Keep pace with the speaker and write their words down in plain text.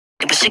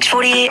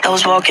6:48, I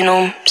was walking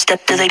home,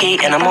 stepped to the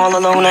gate and I'm all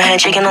alone. I had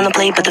chicken on the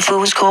plate, but the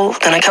food was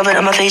cold. Then I covered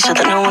up my face so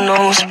that no one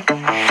knows.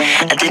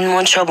 I didn't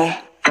want trouble,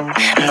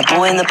 I'm the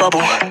boy in the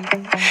bubble.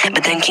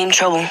 But then came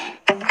trouble.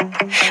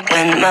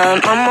 When my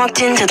mom walked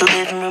into the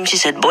living room, she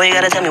said, boy, you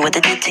gotta tell me what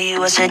they did to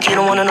you. I said, you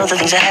don't wanna know the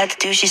things I had to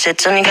do. She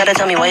said, son, you gotta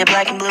tell me why you're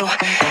black and blue.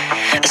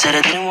 I said,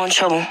 I didn't want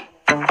trouble,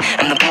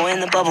 I'm the boy in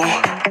the bubble.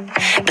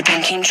 But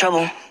then came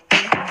trouble.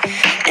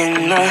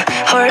 And my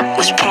heart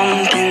was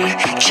pumping,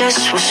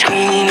 chest was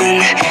screaming,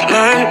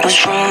 mind was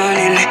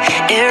running,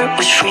 air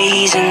was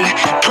freezing.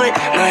 Put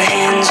my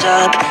hands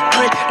up,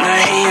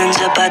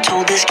 I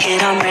told this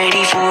kid I'm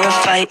ready for a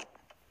fight.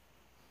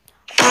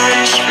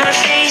 Punch my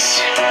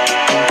face,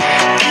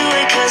 do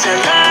it cause I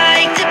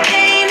like the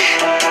pain.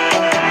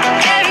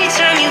 Every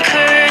time you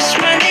curse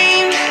my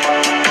name,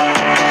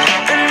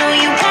 I know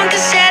you want the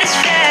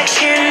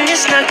satisfaction,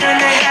 it's not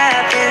gonna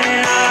happen.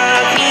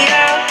 Knock me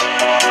out,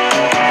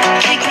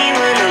 kick me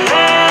when I'm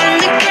on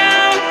the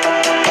ground,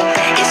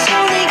 it's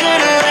only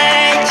gonna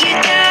let you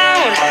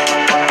down.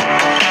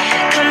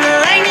 Come the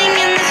lightning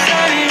and the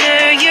thunder,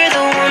 you're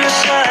the one who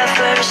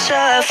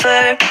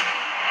suffer.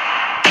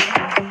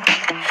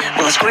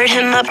 Well, I squared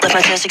him up, left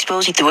my chest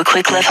exposed. He threw a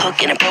quick left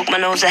hook and it broke my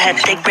nose. I had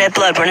thick red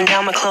blood running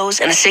down my clothes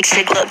and a sick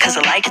look, cause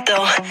I liked it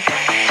though.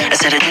 I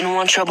said I didn't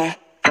want trouble,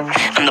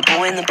 I'm the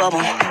boy in the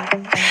bubble.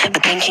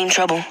 But then came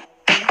trouble.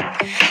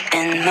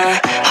 And my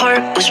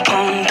heart was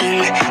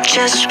pumping,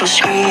 chest was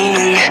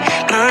screaming,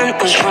 mind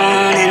was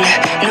running,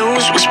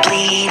 nose was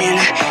bleeding.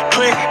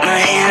 Put my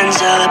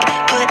hands up,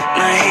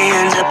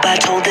 I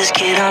told this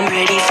kid I'm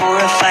ready for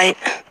a fight.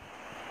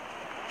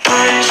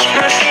 Punch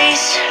my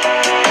face,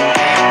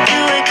 do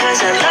it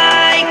cause I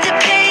like the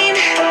pain.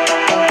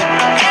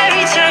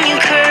 Every time you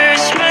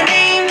curse my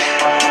name,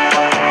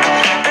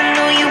 I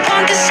know you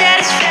want the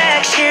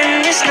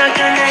satisfaction, it's not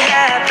gonna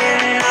happen.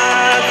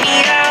 Knock me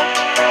out,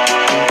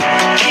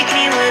 kick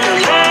me when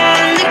I'm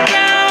on the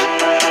ground,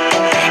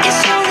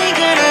 it's only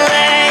gonna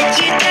let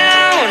you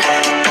down.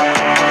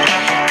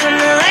 Come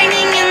the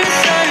lightning and the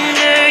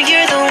thunder,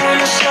 you're the one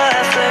who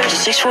suffers.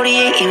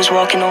 6:48, he was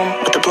walking home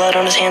with the blood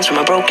on his hands from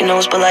a broken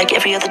nose. But like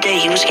every other day,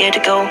 he was scared to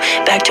go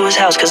back to his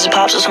house cause his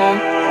pops was home,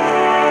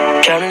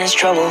 drowning his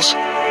troubles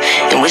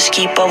in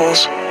whiskey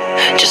bubbles,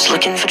 just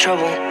looking for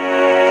trouble.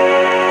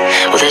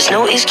 Well, there's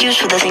no excuse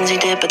for the things he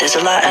did, but there's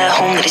a lot at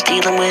home that he's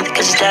dealing with,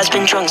 cause his dad's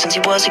been drunk since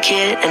he was a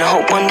kid. And I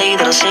hope one day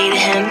that I'll say to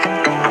him,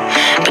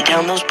 put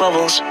down those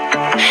bubbles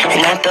and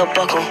that belt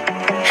buckle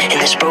in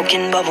this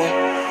broken bubble.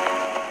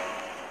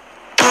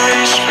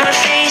 Punch my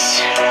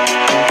face,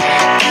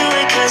 do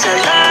it cause I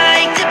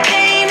like the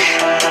pain.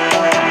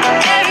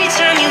 Every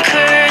time you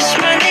curse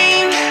my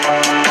name,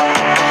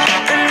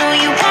 I know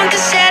you want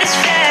the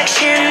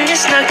satisfaction,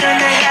 it's not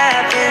gonna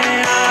happen.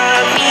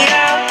 Knock me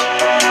out,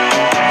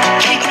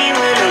 kick me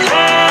when I'm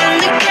on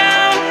the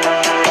ground,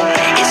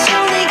 it's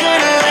only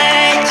gonna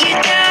let you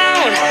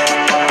down.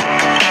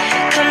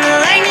 Come the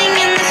lightning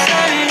and the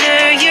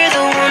thunder, you're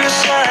the one who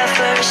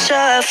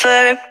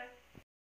suffer.